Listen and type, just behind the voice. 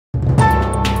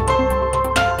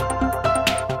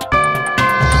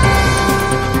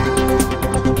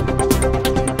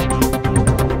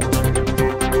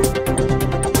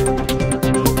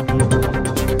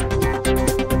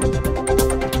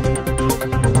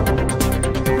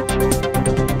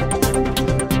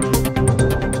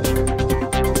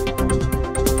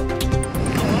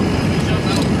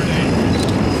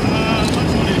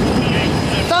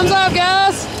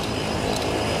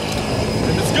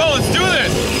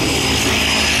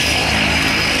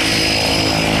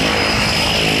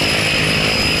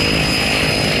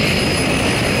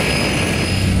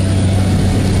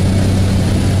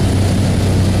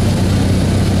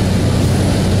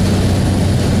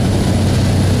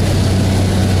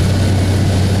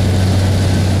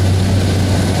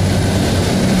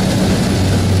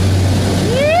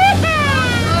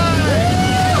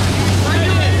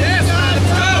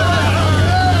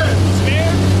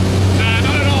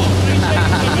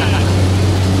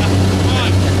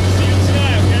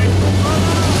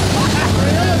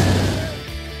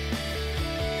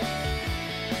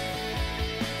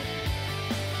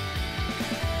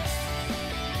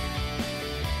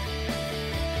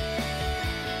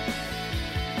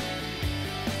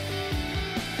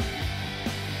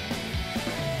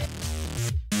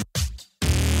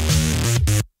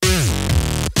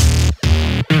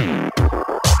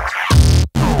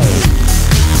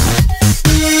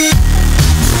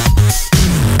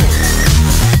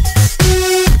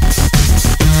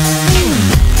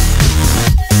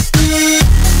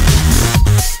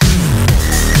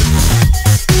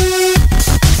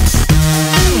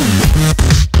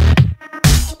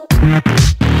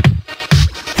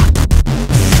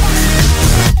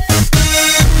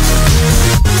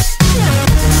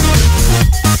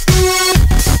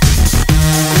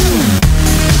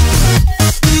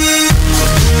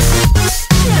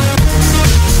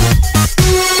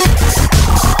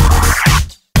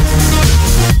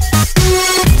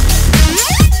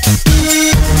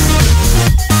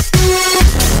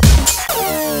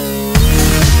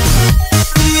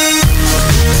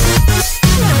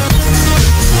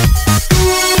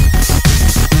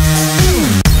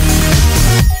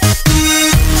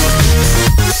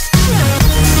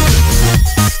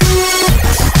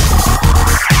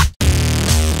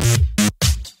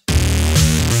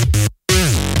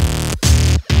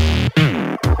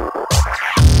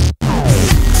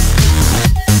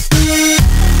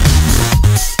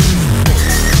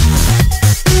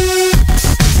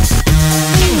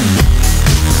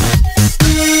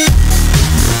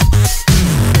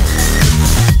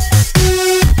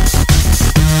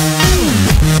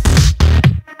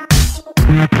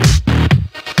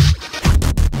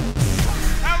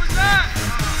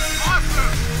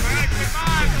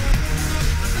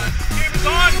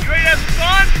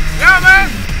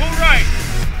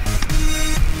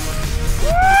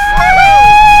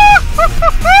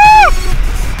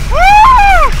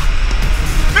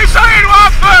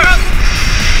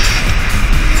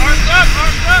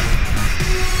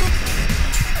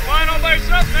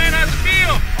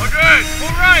Good. Pull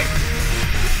right. A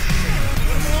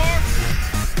little more.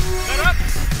 Let up.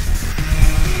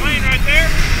 Plane right there.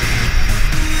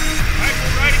 All right,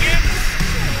 pull right again.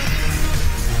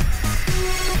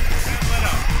 And let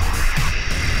up.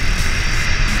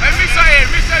 Hey,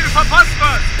 Michel, pass.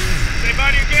 Say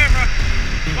bye to your camera.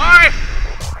 Bye.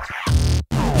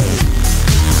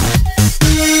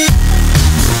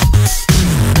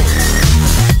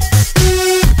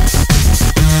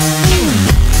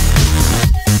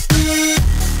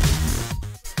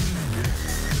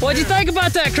 What'd you think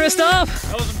about that, Christoph?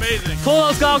 That was amazing. Pull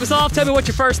those goggles off. Tell me what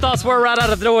your first thoughts were right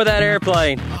out of the door of that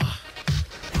airplane.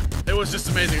 It was just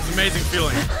amazing. It's an amazing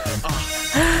feeling.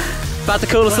 About the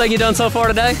coolest thing you've done so far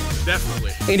today?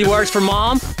 Definitely. Any words for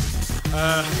Mom?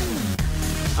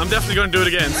 I'm definitely going to do it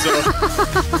again, so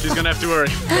she's going to have to worry.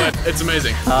 But it's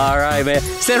amazing. All right, man.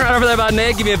 Stand right over there by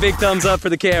Nick. Give me a big thumbs up for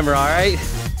the camera, all right?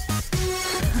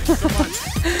 Thank you so much.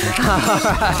 All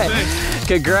right. Thanks.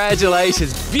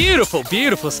 Congratulations. Beautiful,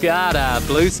 beautiful skydive,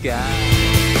 blue sky.